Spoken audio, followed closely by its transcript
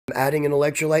adding an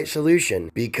electrolyte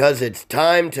solution because it's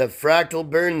time to fractal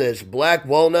burn this black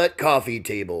walnut coffee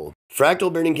table.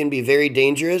 Fractal burning can be very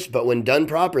dangerous, but when done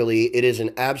properly, it is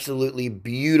an absolutely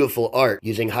beautiful art,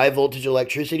 using high voltage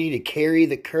electricity to carry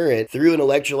the current through an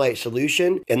electrolyte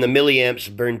solution, and the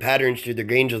milliamps burn patterns through the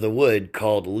grains of the wood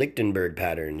called Lichtenberg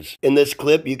patterns. In this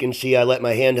clip, you can see I let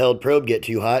my handheld probe get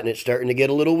too hot and it's starting to get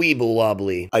a little weeble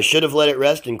wobbly. I should have let it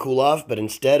rest and cool off, but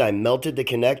instead I melted the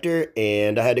connector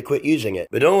and I had to quit using it.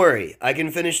 But don't worry, I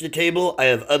can finish the table. I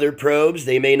have other probes.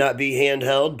 They may not be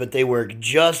handheld, but they work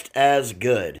just as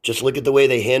good. Just look at the way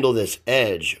they handle this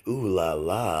edge. Ooh la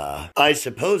la. I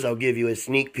suppose I'll give you a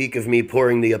sneak peek of me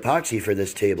pouring the epoxy for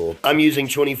this table. I'm using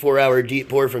 24-hour deep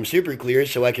pour from Super Clear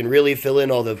so I can really fill in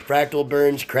all the fractal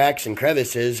burns, cracks, and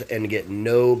crevices and get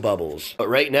no bubbles. But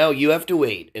right now you have to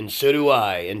wait, and so do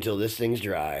I, until this thing's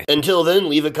dry. Until then,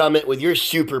 leave a comment with your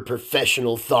super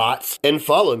professional thoughts and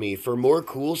follow me for more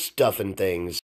cool stuff and things.